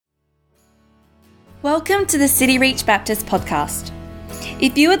Welcome to the City Reach Baptist podcast.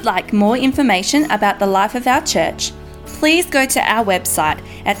 If you would like more information about the life of our church, please go to our website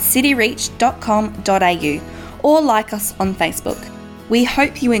at cityreach.com.au or like us on Facebook. We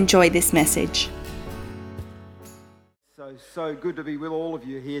hope you enjoy this message. So good to be with all of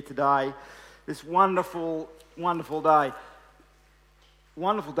you here today. This wonderful day.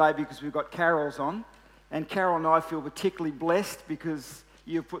 Wonderful day because we've got carols on, and Carol and I feel particularly blessed because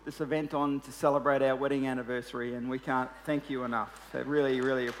you've put this event on to celebrate our wedding anniversary, and we can't thank you enough. I really,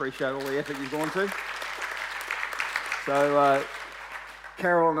 really appreciate all the effort you've gone to. So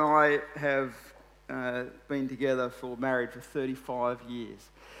Carol and I have been together married for 35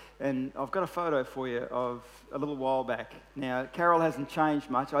 years. And I've got a photo for you of a little while back. Now, Carol hasn't changed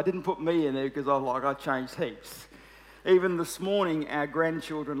much. I didn't put me in there because I changed heaps. Even this morning, our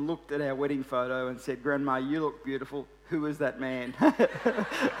grandchildren looked at our wedding photo and said, "Grandma, you look beautiful. Who is that man?"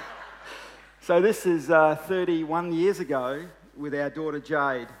 So this is 31 years ago with our daughter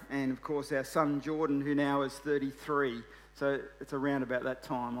Jade, and of course our son Jordan, who now is 33. So it's around about that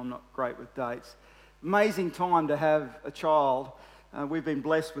time. I'm not great with dates. Amazing time to have a child. We've been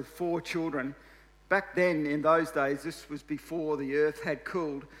blessed with 4 children. Back then, in those days, this was before the earth had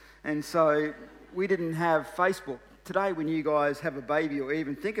cooled, and so we didn't have Facebook. Today, when you guys have a baby or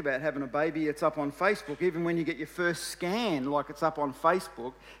even think about having a baby, it's up on Facebook. Even when you get your first scan, it's up on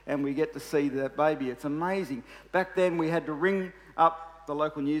Facebook, and we get to see that baby. It's amazing. Back then, we had to ring up the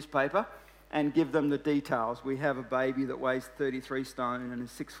local newspaper and give them the details. We have a baby that weighs 33 stone and is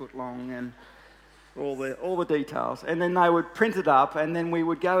 6 foot long, and all the details. And then they would print it up, and then we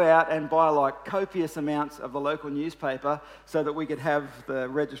would go out and buy copious amounts of the local newspaper so that we could have the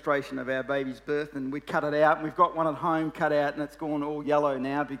registration of our baby's birth, and we'd cut it out. And we've got one at home cut out, and it's gone all yellow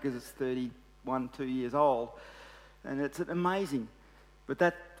now because it's 2 years old. And it's amazing. But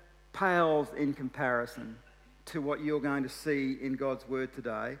that pales in comparison to what you're going to see in God's Word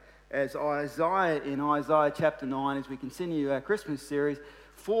today, as in Isaiah chapter 9, as we continue our Christmas series,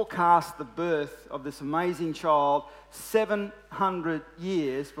 forecast the birth of this amazing child 700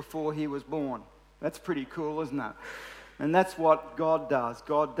 years before he was born. That's pretty cool, isn't it? And that's what God does.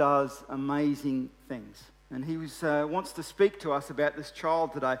 God does amazing things. And he wants to speak to us about this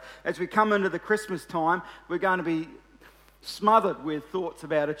child today. As we come into the Christmas time, we're going to be smothered with thoughts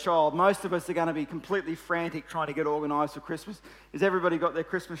about a child. Most of us are going to be completely frantic trying to get organised for Christmas. Has everybody got their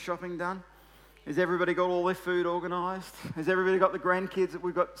Christmas shopping done? Has everybody got all their food organised? Has everybody got the grandkids?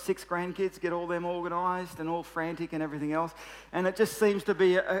 We've got 6 grandkids, get all them organised and all frantic and everything else. And it just seems to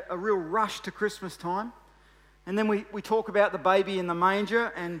be a real rush to Christmas time. And then we talk about the baby in the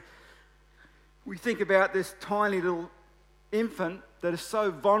manger, and we think about this tiny little infant that is so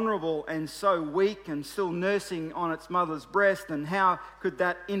vulnerable and so weak and still nursing on its mother's breast, and how could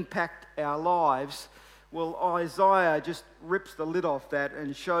that impact our lives? Well, Isaiah just rips the lid off that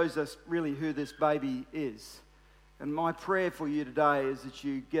and shows us really who this baby is. And my prayer for you today is that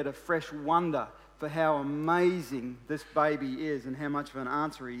you get a fresh wonder for how amazing this baby is and how much of an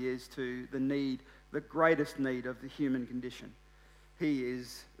answer he is to the greatest need of the human condition. He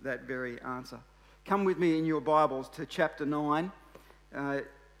is that very answer. Come with me in your Bibles to chapter 9.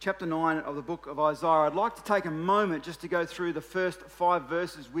 Chapter 9 of the book of Isaiah. I'd like to take a moment just to go through the first 5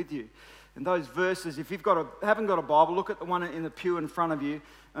 verses with you. And those verses, if you've haven't got a Bible, look at the one in the pew in front of you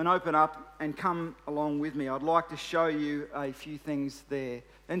and open up and come along with me. I'd like to show you a few things there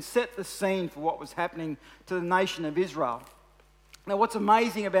and set the scene for what was happening to the nation of Israel. Now, what's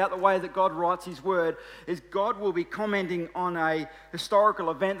amazing about the way that God writes his word is God will be commenting on a historical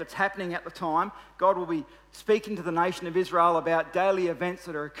event that's happening at the time. God will be speaking to the nation of Israel about daily events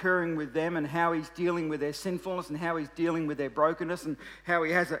that are occurring with them and how he's dealing with their sinfulness and how he's dealing with their brokenness and how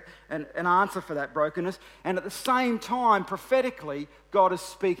he has an answer for that brokenness. And at the same time, prophetically, God is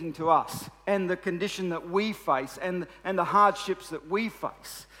speaking to us and the condition that we face and the hardships that we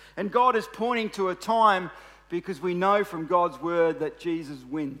face. And God is pointing to a time because we know from God's word that Jesus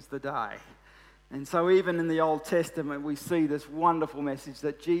wins the day. And so even in the Old Testament, we see this wonderful message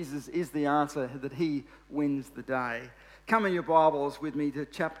that Jesus is the answer, that he wins the day. Come in your Bibles with me to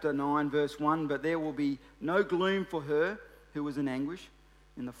chapter 9, verse 1. But there will be no gloom for her who was in anguish.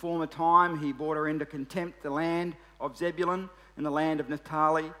 In the former time, he brought her into contempt, the land of Zebulun and the land of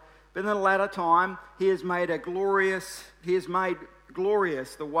Naphtali. But in the latter time, he has made glorious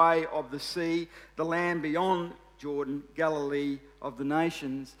the way of the sea, the land beyond Jordan, Galilee of the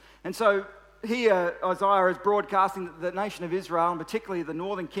nations. And so here Isaiah is broadcasting that the nation of Israel, and particularly the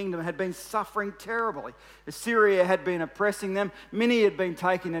northern kingdom, had been suffering terribly. Assyria had been oppressing them. Many had been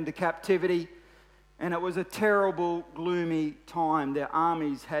taken into captivity. And it was a terrible, gloomy time. Their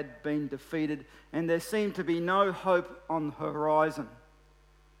armies had been defeated, and there seemed to be no hope on the horizon.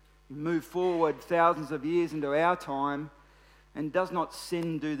 We move forward thousands of years into our time, and does not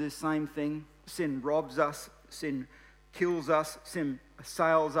sin do the same thing? Sin robs us, sin kills us, sin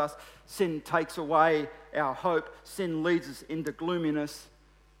assails us, sin takes away our hope, sin leads us into gloominess,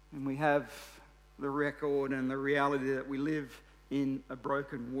 and we have the record and the reality that we live in a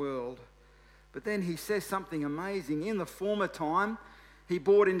broken world. But then he says something amazing. In the former time, he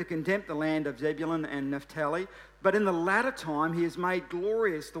brought into contempt the land of Zebulun and Naphtali, but in the latter time he has made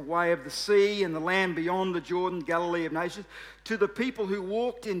glorious the way of the sea and the land beyond the Jordan, Galilee of nations. To the people who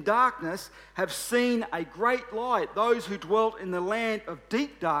walked in darkness have seen a great light. Those who dwelt in the land of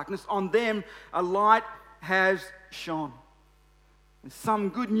deep darkness, on them a light has shone. There's some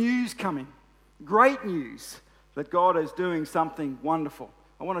good news coming. Great news that God is doing something wonderful.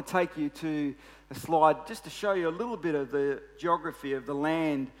 I want to take you to a slide just to show you a little bit of the geography of the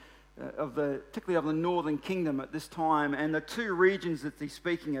land, particularly of the northern kingdom at this time, and the two regions that he's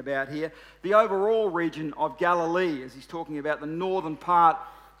speaking about here. The overall region of Galilee, as he's talking about the northern part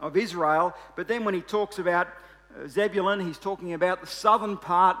of Israel, but then when he talks about Zebulun, he's talking about the southern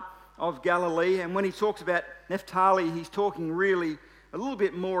part of Galilee, and when he talks about Naphtali, he's talking really a little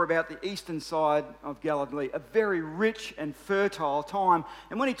bit more about the eastern side of Galilee, a very rich and fertile time.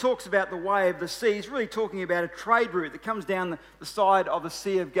 And when he talks about the way of the sea, he's really talking about a trade route that comes down the side of the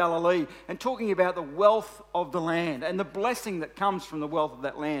Sea of Galilee, and talking about the wealth of the land and the blessing that comes from the wealth of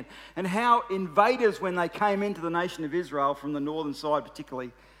that land, and how invaders, when they came into the nation of Israel from the northern side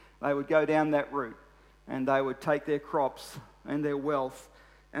particularly, they would go down that route and they would take their crops and their wealth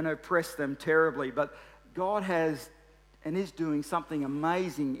and oppress them terribly. But God has and is doing something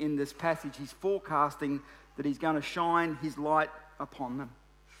amazing in this passage. He's forecasting that he's going to shine his light upon them.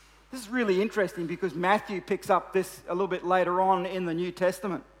 This is really interesting because Matthew picks up this a little bit later on in the New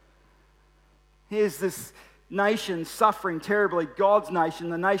Testament. Here's this nation suffering terribly. God's nation,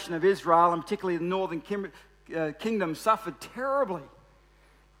 the nation of Israel, and particularly the northern kingdom, suffered terribly.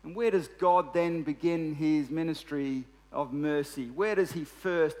 And where does God then begin his ministry of mercy? Where does he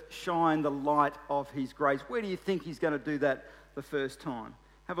first shine the light of his grace? Where do you think he's going to do that the first time?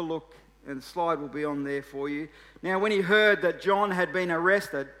 Have a look, and the slide will be on there for you. Now, when he heard that John had been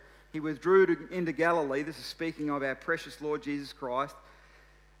arrested, he withdrew into Galilee. This is speaking of our precious Lord Jesus Christ.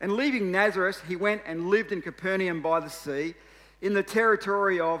 And leaving Nazareth, he went and lived in Capernaum by the sea, in the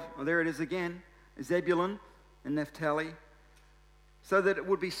territory of, there it is again, Zebulun and Naphtali, so that it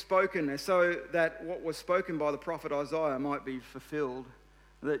would be spoken, so that what was spoken by the prophet Isaiah might be fulfilled,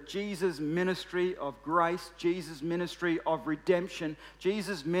 that Jesus' ministry of grace, Jesus' ministry of redemption,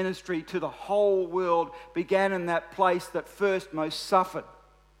 Jesus' ministry to the whole world began in that place that first most suffered.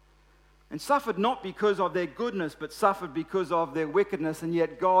 And suffered not because of their goodness, but suffered because of their wickedness, and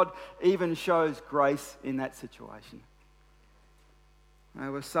yet God even shows grace in that situation. They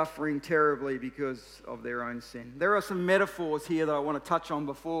were suffering terribly because of their own sin. There are some metaphors here that I want to touch on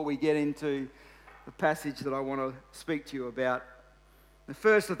before we get into the passage that I want to speak to you about. The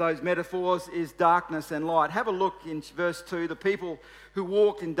first of those metaphors is darkness and light. Have a look in verse 2. The people who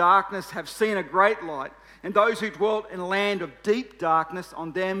walked in darkness have seen a great light, and those who dwelt in a land of deep darkness,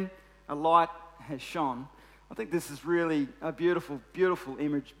 on them a light has shone. I think this is really a beautiful, beautiful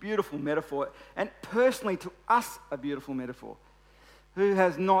image, beautiful metaphor, and personally to us a beautiful metaphor. Who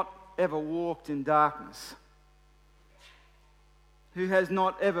has not ever walked in darkness? Who has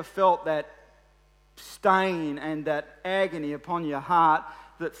not ever felt that stain and that agony upon your heart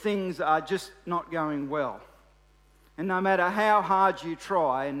that things are just not going well? And no matter how hard you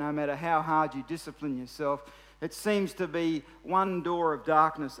try, and no matter how hard you discipline yourself, it seems to be one door of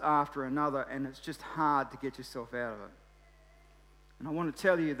darkness after another, and it's just hard to get yourself out of it. And I want to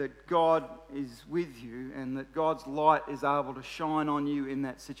tell you that God is with you, and that God's light is able to shine on you in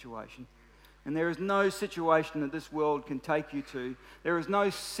that situation. And there is no situation that this world can take you to. There is no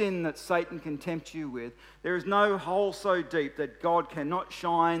sin that Satan can tempt you with. There is no hole so deep that God cannot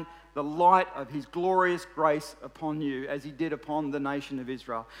shine the light of his glorious grace upon you, as he did upon the nation of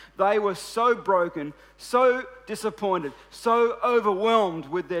Israel. They were so broken, so disappointed, so overwhelmed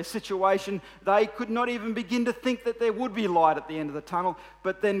with their situation, they could not even begin to think that there would be light at the end of the tunnel.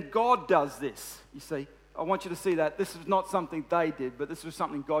 But then God does this, you see. I want you to see that. This is not something they did, but this was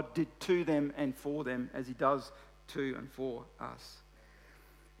something God did to them and for them, as he does to and for us.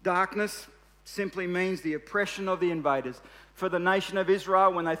 Darkness simply means the oppression of the invaders. For the nation of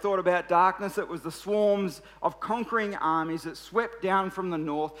Israel, when they thought about darkness, it was the swarms of conquering armies that swept down from the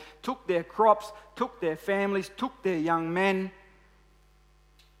north, took their crops, took their families, took their young men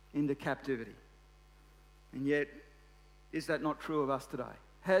into captivity. And yet, is that not true of us today?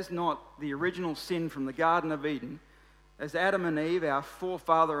 Has not the original sin from the Garden of Eden, as Adam and Eve, our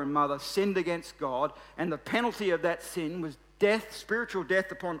forefather and mother, sinned against God, and the penalty of that sin was death, spiritual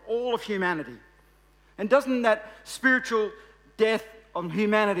death upon all of humanity? And doesn't that spiritual death on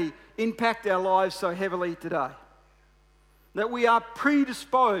humanity impact our lives so heavily today? That we are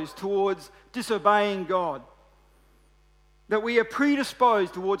predisposed towards disobeying God. That we are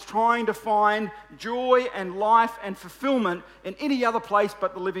predisposed towards trying to find joy and life and fulfillment in any other place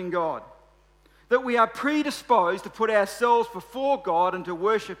but the living God. That we are predisposed to put ourselves before God and to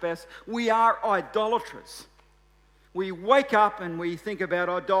worship us. We are idolaters. We wake up and we think about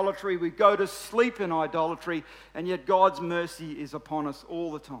idolatry. We go to sleep in idolatry, and yet God's mercy is upon us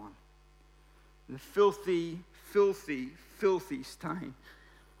all the time. The filthy, filthy, filthy stain.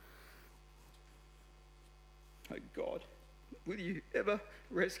 Oh God, will you ever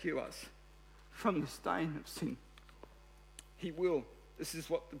rescue us from the stain of sin? He will. This is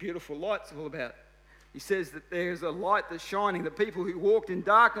what the beautiful light's all about. He says that there's a light that's shining. The people who walked in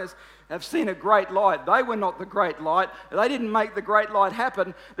darkness have seen a great light. They were not the great light. They didn't make the great light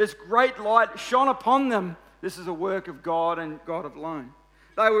happen. This great light shone upon them. This is a work of God and God alone.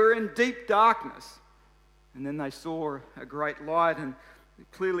 They were in deep darkness. And then they saw a great light. And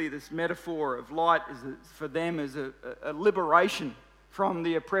clearly this metaphor of light for them is a liberation from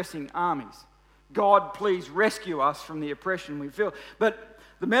the oppressing armies. God, please rescue us from the oppression we feel. But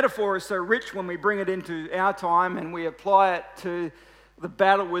the metaphor is so rich when we bring it into our time and we apply it to the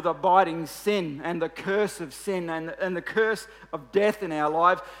battle with abiding sin and the curse of sin and the curse of death in our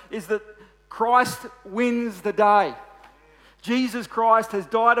lives, is that Christ wins the day. Jesus Christ has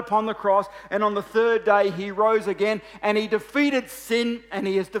died upon the cross, and on the third day he rose again, and he defeated sin and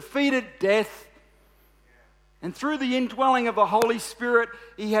he has defeated death. And through the indwelling of the Holy Spirit,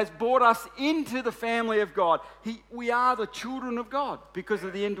 he has brought us into the family of God. We are the children of God because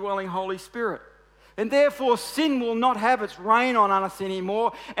of the indwelling Holy Spirit. And therefore, sin will not have its reign on us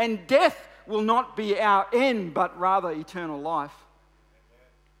anymore, and death will not be our end, but rather eternal life.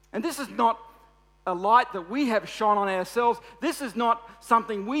 And this is not a light that we have shone on ourselves. This is not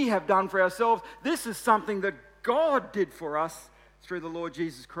something we have done for ourselves. This is something that God did for us through the Lord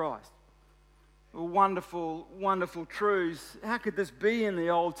Jesus Christ. Wonderful, wonderful truths. How could this be in the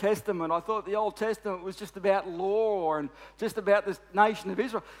Old Testament? I thought the Old Testament was just about law and just about this nation of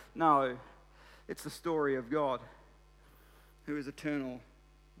Israel. No, it's the story of God, who is eternal,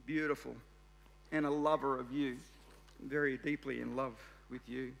 beautiful, and a lover of you, very deeply in love with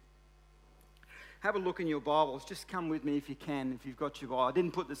you. Have a look in your Bibles. Just come with me if you can, if you've got your Bible. I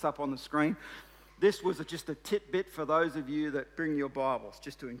didn't put this up on the screen. This was just a tidbit for those of you that bring your Bibles,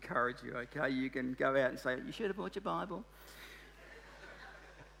 just to encourage you, okay? You can go out and say, you should have brought your Bible.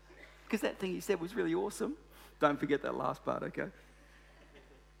 Because that thing you said was really awesome. Don't forget that last part, okay?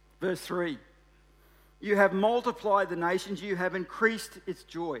 Verse 3. You have multiplied the nations, you have increased its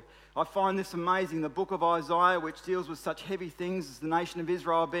joy. I find this amazing. The book of Isaiah, which deals with such heavy things as the nation of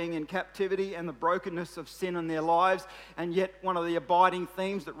Israel being in captivity and the brokenness of sin in their lives, and yet one of the abiding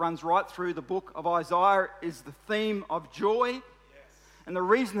themes that runs right through the book of Isaiah is the theme of joy. Yes. And the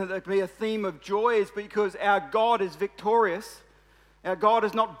reason that there can be a theme of joy is because our God is victorious. Our God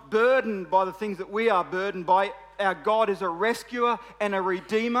is not burdened by the things that we are burdened by. Our God is a rescuer and a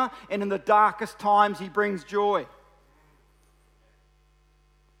redeemer, and in the darkest times he brings joy.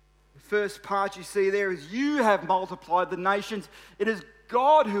 The first part you see there is you have multiplied the nations. It is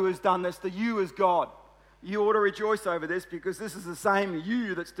God who has done this. The you is God. You ought to rejoice over this because this is the same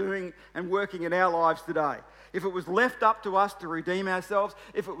you that's doing and working in our lives today. If it was left up to us to redeem ourselves,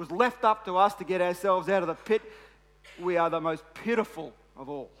 if it was left up to us to get ourselves out of the pit, we are the most pitiful of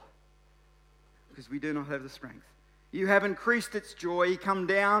all because we do not have the strength. You have increased its joy. You come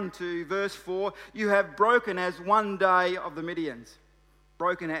down to verse 4. You have broken as one day of the Midians.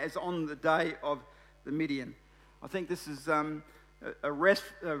 Broken as on the day of the Midian. I think this is a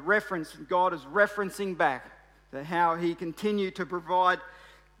reference. God is referencing back to how he continued to provide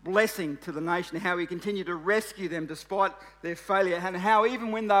blessing to the nation, how he continued to rescue them despite their failure, and how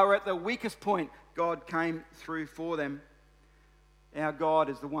even when they were at the weakest point, God came through for them. Our God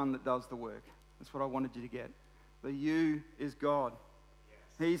is the one that does the work. That's what I wanted you to get. The you is God.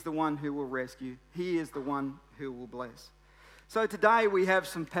 Yes. He's the one who will rescue. He is the one who will bless. So today we have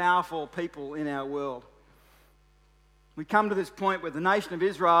some powerful people in our world. We come to this point where the nation of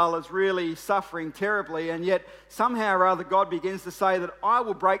Israel is really suffering terribly, and yet somehow or other God begins to say that I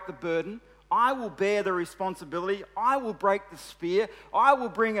will break the burden, I will bear the responsibility, I will break the spear, I will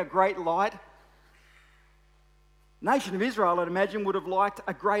bring a great light. The nation of Israel, I'd imagine, would have liked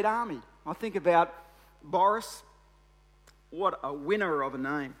a great army. I think about Boris, what a winner of a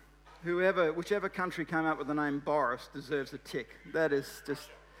name. Whichever country came up with the name Boris deserves a tick. That is just,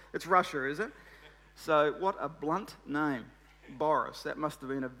 it's Russia, is it? So what a blunt name, Boris. That must have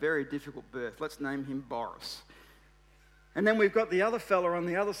been a very difficult birth. Let's name him Boris. And then we've got the other fella on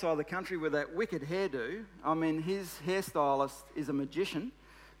the other side of the country with that wicked hairdo. I mean, his hairstylist is a magician.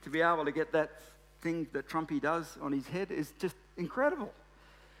 To be able to get that thing that Trumpy does on his head is just incredible.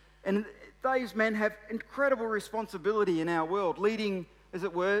 And those men have incredible responsibility in our world, leading, as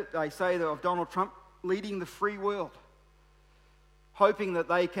it were, they say of Donald Trump, leading the free world, hoping that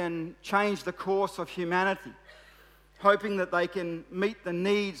they can change the course of humanity, hoping that they can meet the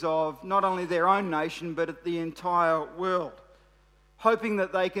needs of not only their own nation, but the entire world, hoping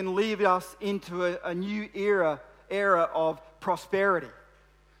that they can lead us into a new era of prosperity.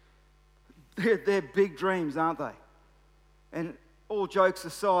 They're big dreams, aren't they? And all jokes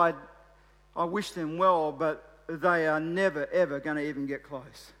aside, I wish them well, but they are never, ever going to even get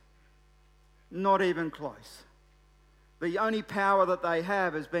close. Not even close. The only power that they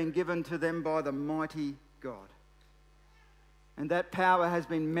have has been given to them by the mighty God. And that power has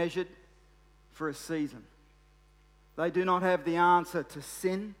been measured for a season. They do not have the answer to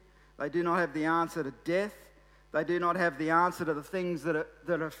sin. They do not have the answer to death. They do not have the answer to the things that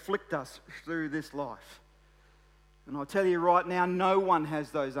afflict us through this life. And I'll tell you right now, no one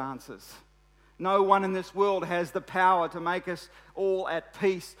has those answers. No one in this world has the power to make us all at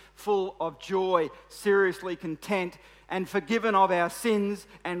peace, full of joy, seriously content, and forgiven of our sins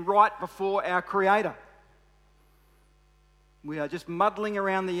and right before our Creator. We are just muddling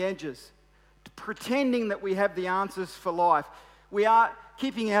around the edges, pretending that we have the answers for life. We are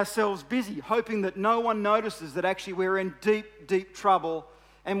keeping ourselves busy, hoping that no one notices that actually we're in deep, deep trouble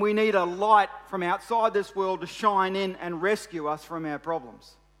and we need a light from outside this world to shine in and rescue us from our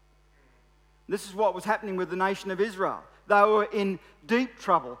problems. This is what was happening with the nation of Israel. They were in deep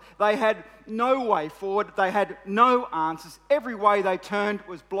trouble. They had no way forward. They had no answers. Every way they turned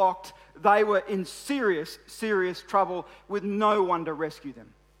was blocked. They were in serious, serious trouble with no one to rescue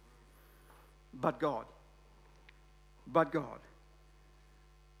them. But God. But God.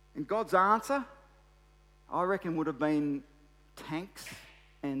 And God's answer, I reckon, would have been tanks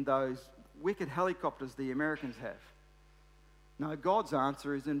and those wicked helicopters the Americans have. No, God's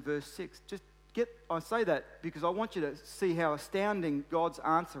answer is in verse 6. I say that because I want you to see how astounding God's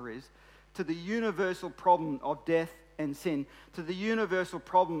answer is to the universal problem of death and sin, to the universal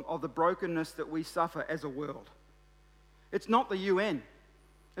problem of the brokenness that we suffer as a world. It's not the UN.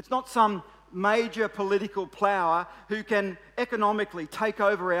 It's not some major political power who can economically take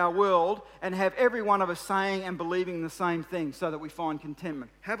over our world and have every one of us saying and believing the same thing so that we find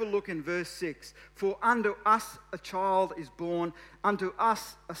contentment. Have a look in verse 6. For unto us a child is born, unto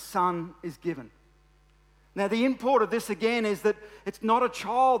us a son is given. Now the import of this again is that it's not a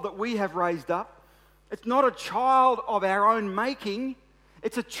child that we have raised up. It's not a child of our own making.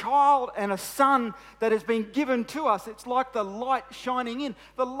 It's a child and a son that has been given to us. It's like the light shining in.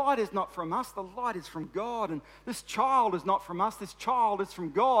 The light is not from us. The light is from God. And this child is not from us. This child is from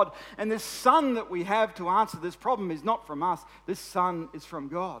God. And this son that we have to answer this problem is not from us. This son is from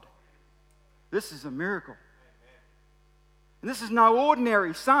God. This is a miracle. And this is no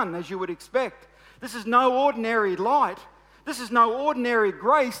ordinary son, as you would expect. This is no ordinary light. This is no ordinary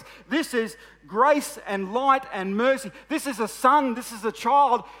grace. This is grace and light and mercy. This is a son, this is a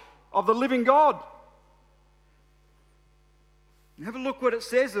child of the living God. Have a look what it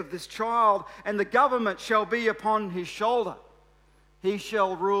says of this child. And the government shall be upon his shoulder. He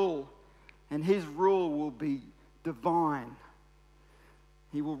shall rule, and his rule will be divine.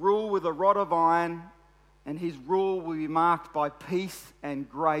 He will rule with a rod of iron, and his rule will be marked by peace and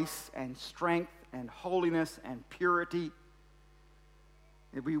grace and strength and holiness and purity.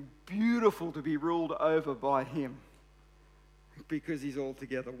 It'd be beautiful to be ruled over by him because he's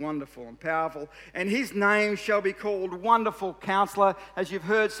altogether wonderful and powerful. And his name shall be called Wonderful Counselor, as you've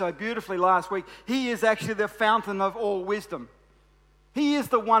heard so beautifully last week. He is actually the fountain of all wisdom. He is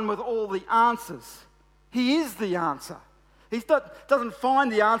the one with all the answers. He is the answer. He doesn't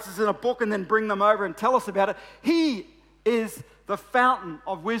find the answers in a book and then bring them over and tell us about it. He is the fountain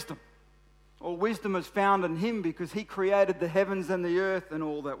of wisdom. All wisdom is found in him because he created the heavens and the earth and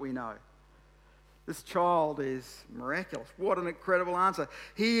all that we know. This child is miraculous. What an incredible answer.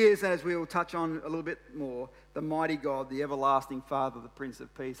 He is, as we will touch on a little bit more, the mighty God, the everlasting Father, the Prince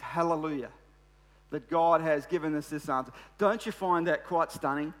of Peace. Hallelujah. That God has given us this answer. Don't you find that quite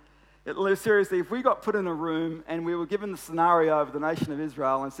stunning? Seriously, if we got put in a room and we were given the scenario of the nation of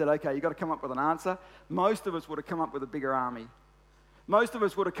Israel and said, okay, you've got to come up with an answer, most of us would have come up with a bigger army. Most of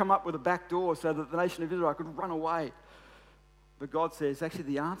us would have come up with a back door so that the nation of Israel could run away. But God says, actually,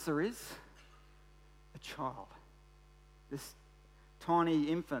 the answer is a child. This tiny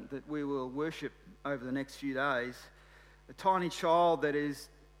infant that we will worship over the next few days, a tiny child that is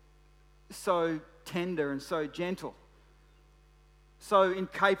so tender and so gentle, so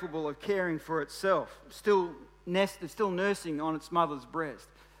incapable of caring for itself, still nursing on its mother's breast,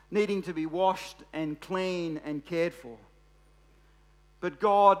 needing to be washed and clean and cared for. But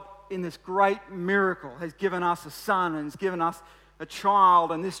God, in this great miracle, has given us a son and has given us a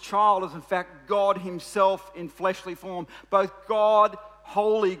child, and this child is in fact God himself in fleshly form, both God,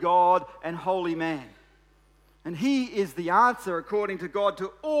 holy God, and holy man. And he is the answer, according to God,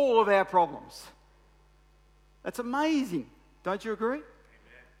 to all of our problems. That's amazing. Don't you agree? Amen.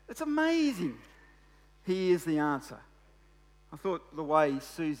 It's amazing. He is the answer. I thought the way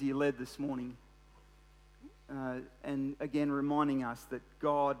Susie led this morning, and again reminding us that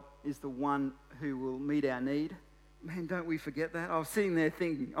God is the one who will meet our need. Man, don't we forget that? I was sitting there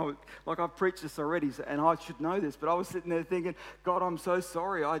thinking, like I've preached this already, and I should know this, but I was sitting there thinking, God, I'm so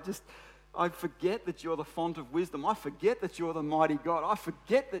sorry. I forget that you're the font of wisdom. I forget that you're the mighty God. I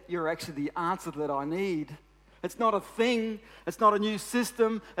forget that you're actually the answer that I need. It's not a thing. It's not a new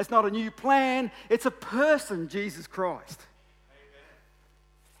system. It's not a new plan. It's a person, Jesus Christ. Amen.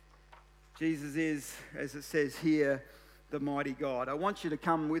 Jesus is, as it says here, the mighty God. I want you to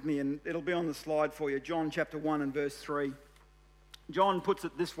come with me, and it'll be on the slide for you. John chapter 1 and verse 3. John puts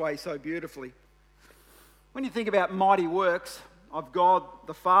it this way so beautifully. When you think about mighty works of God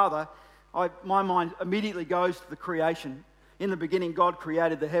the Father, my mind immediately goes to the creation. In the beginning, God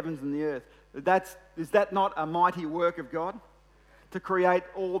created the heavens and the earth. Is that not a mighty work of God? To create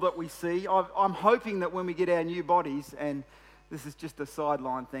all that we see? I'm hoping that when we get our new bodies, and this is just a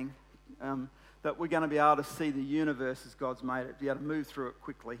sideline thing, that we're going to be able to see the universe as God's made it, be able to move through it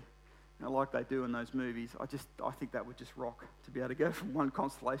quickly, like they do in those movies. I think that would just rock, to be able to go from one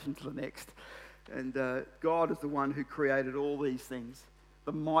constellation to the next. And God is the one who created all these things,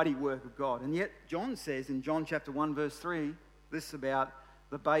 the mighty work of God. And yet John says in John chapter 1 verse 3, this about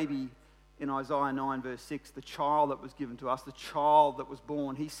the baby in Isaiah 9 verse 6, the child that was given to us, the child that was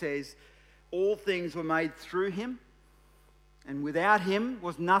born. He says, all things were made through him, and without him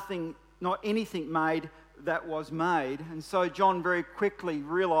was nothing, not anything made that was made. And so John very quickly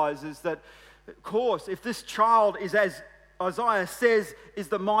realizes that, of course, if this child is, as Isaiah says, is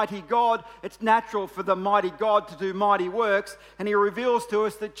the mighty God, it's natural for the mighty God to do mighty works. And he reveals to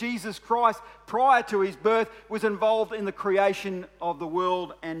us that Jesus Christ, prior to his birth, was involved in the creation of the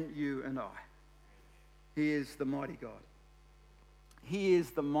world and you and I. He is the mighty God. He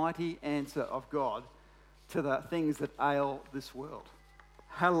is the mighty answer of God to the things that ail this world.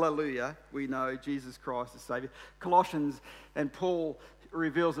 Hallelujah, we know Jesus Christ is Saviour. Colossians and Paul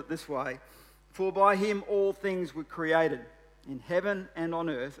reveals it this way. For by him all things were created, in heaven and on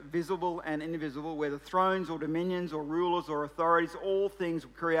earth, visible and invisible, whether thrones or dominions or rulers or authorities, all things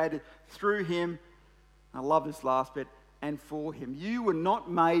were created through him. I love this last bit, and for him. You were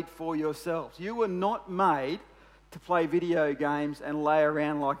not made for yourselves. You were not made to play video games and lay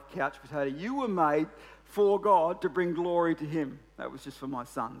around like a couch potato. You were made for God to bring glory to him. That was just for my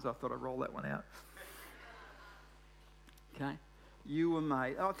sons. I thought I'd roll that one out. Okay? You were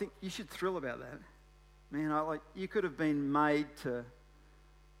made. I think you should thrill about that. Man, you could have been made to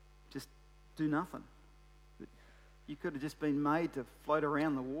just do nothing. You could have just been made to float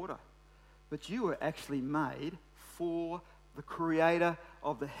around the water. But you were actually made for the creator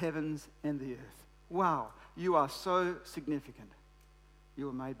of the heavens and the earth. Wow, you are so significant. You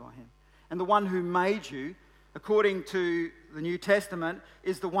were made by him. And the one who made you, according to the New Testament,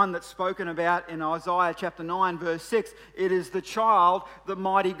 is the one that's spoken about in Isaiah chapter 9 verse 6. It is the child, the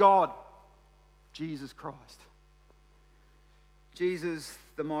mighty God, Jesus Christ. Jesus,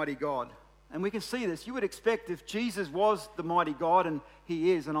 the mighty God. And we can see this. You would expect if Jesus was the mighty God, and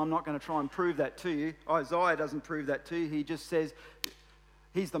he is, and I'm not going to try and prove that to you. Isaiah doesn't prove that to you. He just says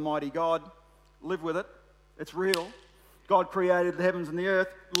he's the mighty God. Live with it. It's real. God created the heavens and the earth.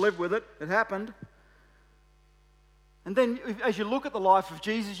 Live with it. It happened. And then as you look at the life of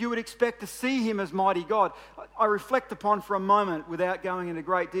Jesus, you would expect to see him as mighty God. I reflect upon for a moment, without going into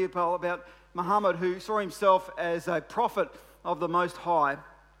great detail, about Muhammad, who saw himself as a prophet of the Most High.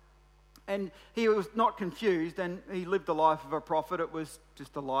 And he was not confused, and he lived the life of a prophet. It was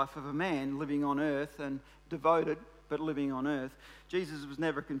just the life of a man living on earth, and devoted, but living on earth. Jesus was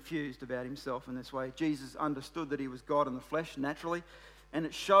never confused about himself in this way. Jesus understood that he was God in the flesh, naturally, and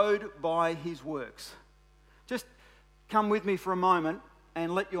it showed by his works. Just come with me for a moment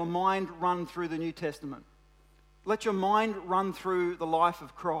and let your mind run through the New Testament. Let your mind run through the life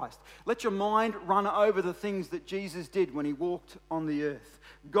of Christ. Let your mind run over the things that Jesus did when he walked on the earth.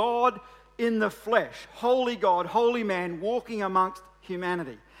 God in the flesh, holy God, holy man, walking amongst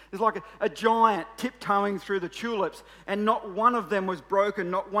humanity. It's like a giant tiptoeing through the tulips, and not one of them was broken,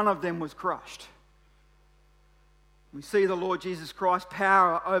 not one of them was crushed. We see the Lord Jesus Christ's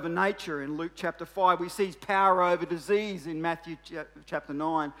power over nature in Luke chapter 5. We see his power over disease in Matthew chapter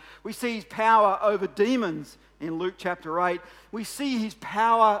 9. We see his power over demons in Luke chapter 8. We see his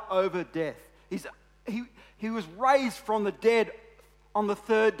power over death. He was raised from the dead on the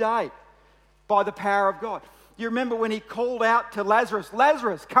third day by the power of God. You remember when he called out to Lazarus,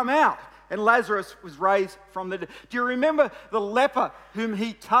 "Lazarus, come out." And Lazarus was raised from the dead. Do you remember the leper whom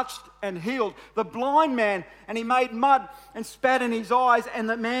he touched and healed? The blind man, and he made mud and spat in his eyes, and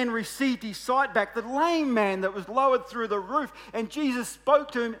the man received his sight back. The lame man that was lowered through the roof, and Jesus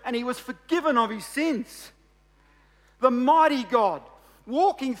spoke to him, and he was forgiven of his sins. The mighty God,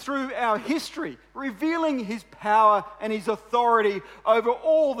 walking through our history, revealing his power and his authority over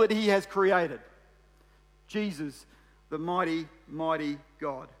all that he has created. Jesus, the mighty, mighty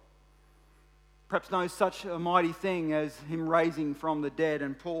God. Perhaps no such a mighty thing as him raising from the dead.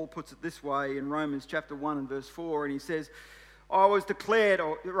 And Paul puts it this way in Romans chapter 1 and verse 4, and he says, I was declared,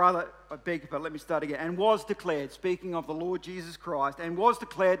 or rather, I beg, but let me start again, and was declared, speaking of the Lord Jesus Christ, and was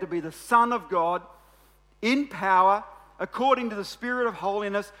declared to be the Son of God in power, according to the Spirit of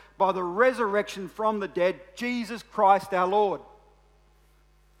holiness, by the resurrection from the dead, Jesus Christ our Lord.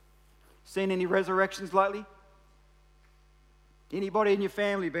 Seen any resurrections lately? Anybody in your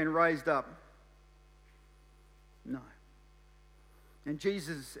family been raised up? No. And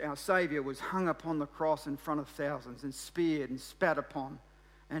Jesus, our Saviour, was hung upon the cross in front of thousands and speared and spat upon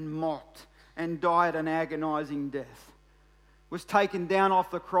and mocked and died an agonizing death. Was taken down off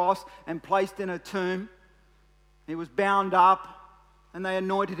the cross and placed in a tomb. He was bound up and they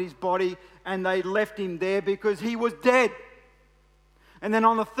anointed his body and they left him there because he was dead. And then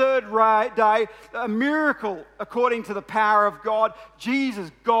on the third day, a miracle according to the power of God, Jesus,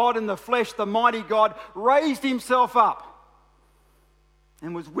 God in the flesh, the mighty God, raised himself up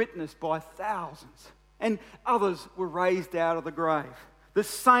and was witnessed by thousands. And others were raised out of the grave. The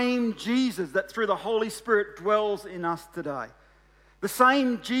same Jesus that through the Holy Spirit dwells in us today. The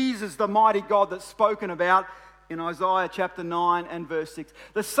same Jesus, the mighty God that's spoken about in Isaiah chapter 9 and verse 6.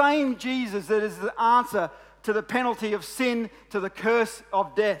 The same Jesus that is the answer to the penalty of sin, to the curse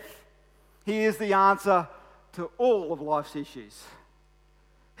of death. He is the answer to all of life's issues.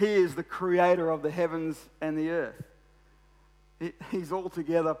 He is the creator of the heavens and the earth. He's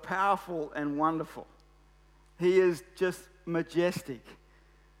altogether powerful and wonderful. He is just majestic.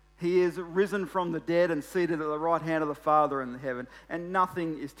 He is risen from the dead and seated at the right hand of the Father in heaven, and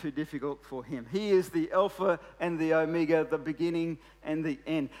nothing is too difficult for him. He is the Alpha and the Omega, the beginning and the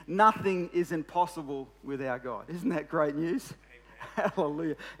end. Nothing is impossible with our God. Isn't that great news?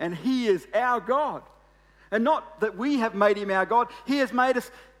 Hallelujah. And he is our God. And not that we have made him our God, he has made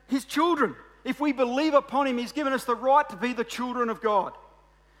us his children. If we believe upon him, he's given us the right to be the children of God.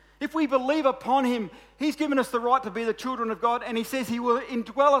 If we believe upon him, he's given us the right to be the children of God, and he says he will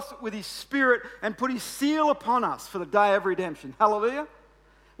indwell us with his Spirit and put his seal upon us for the day of redemption. Hallelujah.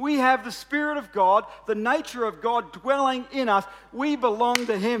 We have the Spirit of God, the nature of God dwelling in us. We belong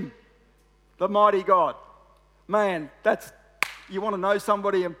to him, the mighty God. Man, you want to know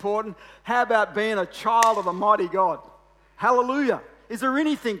somebody important? How about being a child of the mighty God? Hallelujah. Is there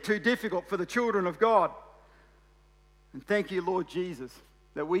anything too difficult for the children of God? And thank you, Lord Jesus,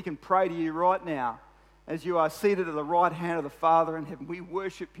 that we can pray to you right now as you are seated at the right hand of the Father in heaven. We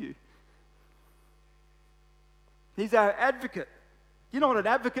worship you. He's our advocate. You know what an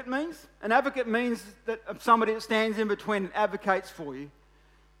advocate means? An advocate means that somebody that stands in between and advocates for you.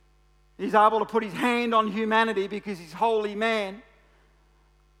 He's able to put his hand on humanity because he's holy man.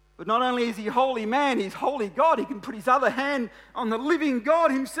 But not only is he holy man, he's holy God. He can put his other hand on the living God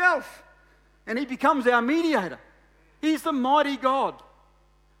himself, and he becomes our mediator. He's the mighty God.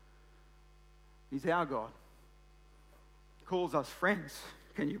 He's our God. He calls us friends.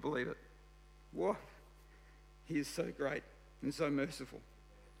 Can you believe it? What? He is so great and so merciful.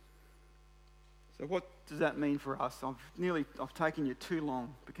 So what does that mean for us? I've taken you too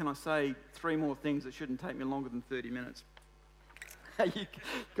long, but can I say 3 more things that shouldn't take me longer than 30 minutes? You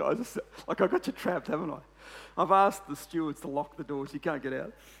guys, like I got you trapped, haven't I? I've asked the stewards to lock the doors. You can't get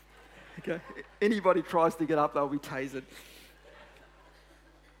out. Okay. Anybody tries to get up, they'll be tasered.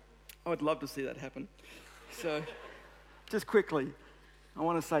 I'd love to see that happen. So, just quickly, I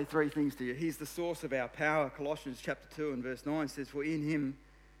want to say 3 things to you. He's the source of our power. Colossians chapter 2 and verse 9 says, for in him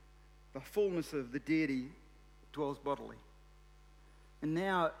the fullness of the deity dwells bodily. And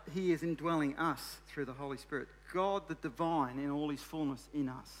now he is indwelling us through the Holy Spirit. God the divine in all his fullness in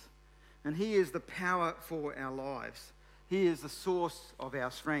us. And he is the power for our lives. He is the source of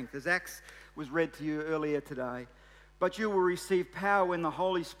our strength. As Acts was read to you earlier today, but you will receive power when the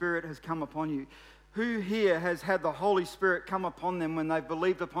Holy Spirit has come upon you. Who here has had the Holy Spirit come upon them when they've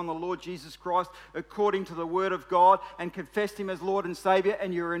believed upon the Lord Jesus Christ according to the Word of God and confessed him as Lord and Saviour,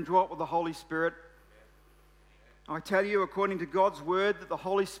 and you're indwelt with the Holy Spirit? I tell you, according to God's Word, that the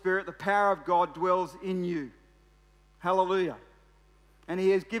Holy Spirit, the power of God, dwells in you. Hallelujah. And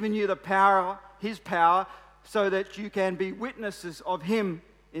he has given you the power, his power, so that you can be witnesses of him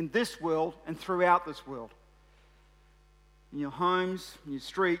in this world and throughout this world. In your homes, in your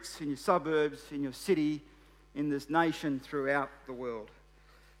streets, in your suburbs, in your city, in this nation, throughout the world.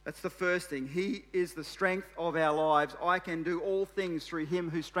 That's the first thing. He is the strength of our lives. I can do all things through him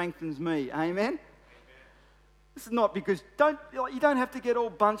who strengthens me. Amen? This is not because you don't have to get all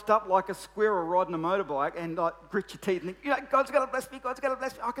bunched up like a squirrel riding a motorbike and grit your teeth and think, God's going to bless me, God's going to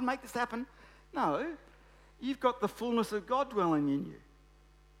bless me, I can make this happen. No, you've got the fullness of God dwelling in you.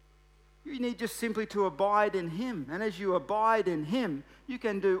 You need just simply to abide in him. And as you abide in him, you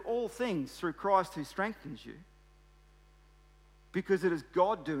can do all things through Christ who strengthens you. Because it is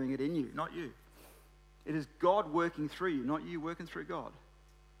God doing it in you, not you. It is God working through you, not you working through God.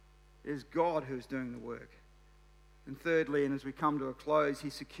 It is God who is doing the work. And thirdly, and as we come to a close,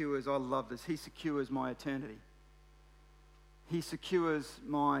 he secures, I love this, he secures my eternity. He secures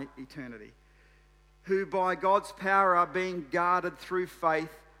my eternity. Who by God's power are being guarded through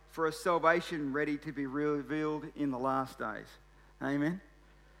faith for a salvation ready to be revealed in the last days. Amen?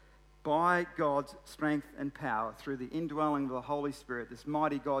 By God's strength and power, through the indwelling of the Holy Spirit, this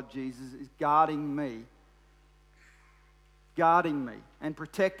mighty God Jesus is guarding me and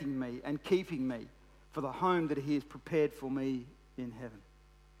protecting me and keeping me for the home that he has prepared for me in heaven.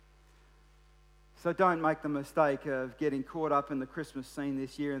 So don't make the mistake of getting caught up in the Christmas scene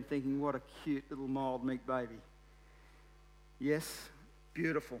this year and thinking, what a cute little mild meek baby. Yes,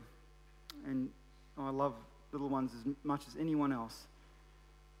 beautiful. And I love little ones as much as anyone else.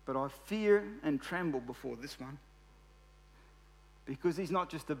 But I fear and tremble before this one. Because he's not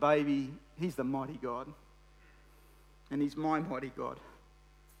just a baby, he's the mighty God. And he's my mighty God.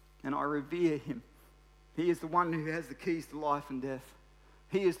 And I revere him. He is the one who has the keys to life and death.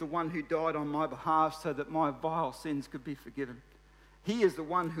 He is the one who died on my behalf so that my vile sins could be forgiven. He is the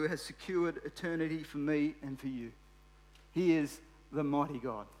one who has secured eternity for me and for you. He is the mighty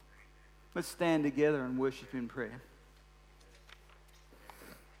God. Let's stand together and worship in prayer.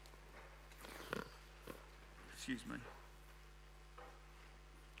 Excuse me.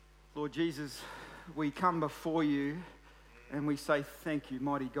 Lord Jesus, we come before you and we say thank you,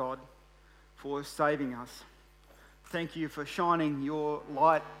 mighty God, for saving us. Thank you for shining your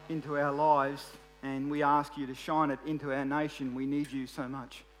light into our lives, and we ask you to shine it into our nation. We need you so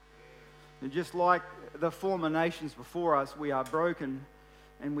much. And just like the former nations before us, we are broken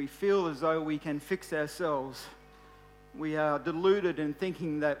and we feel as though we can fix ourselves. We are deluded in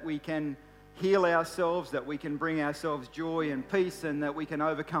thinking that we can heal ourselves, that we can bring ourselves joy and peace, and that we can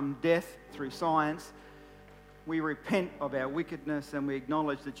overcome death through science. We repent of our wickedness and we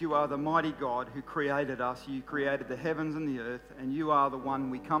acknowledge that you are the mighty God who created us. You created the heavens and the earth, and you are the one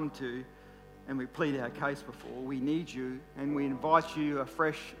we come to and we plead our case before. We need you and we invite you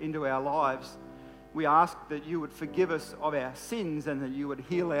afresh into our lives. We ask that you would forgive us of our sins and that you would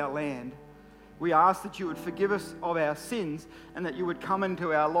heal our land. We ask that you would forgive us of our sins and that you would come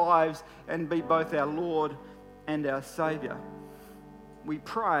into our lives and be both our Lord and our Saviour. We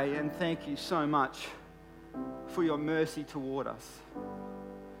pray and thank you so much for your mercy toward us.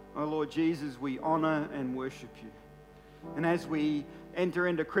 Oh Lord Jesus, we honour and worship you. And as we enter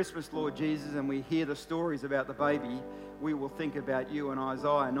into Christmas, Lord Jesus, and we hear the stories about the baby, we will think about you in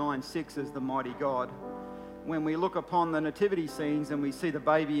Isaiah 9:6 as the mighty God. When we look upon the nativity scenes and we see the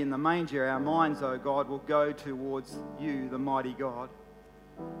baby in the manger, our minds, oh God, will go towards you, the mighty God.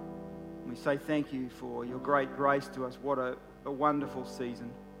 We say thank you for your great grace to us. What a wonderful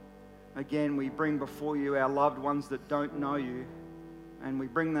season. Again, we bring before you our loved ones that don't know you, and we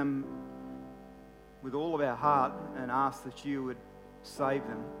bring them with all of our heart and ask that you would save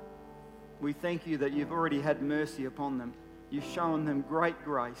them. We thank you that you've already had mercy upon them. You've shown them great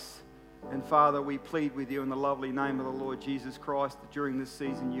grace. And Father, we plead with you in the lovely name of the Lord Jesus Christ that during this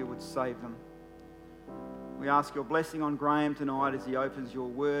season you would save them. We ask your blessing on Graham tonight as he opens your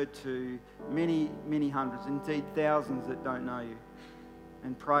word to many, many hundreds, indeed thousands that don't know you.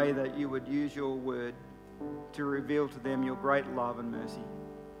 And pray that you would use your word to reveal to them your great love and mercy.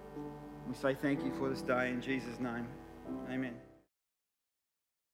 We say thank you for this day in Jesus' name. Amen.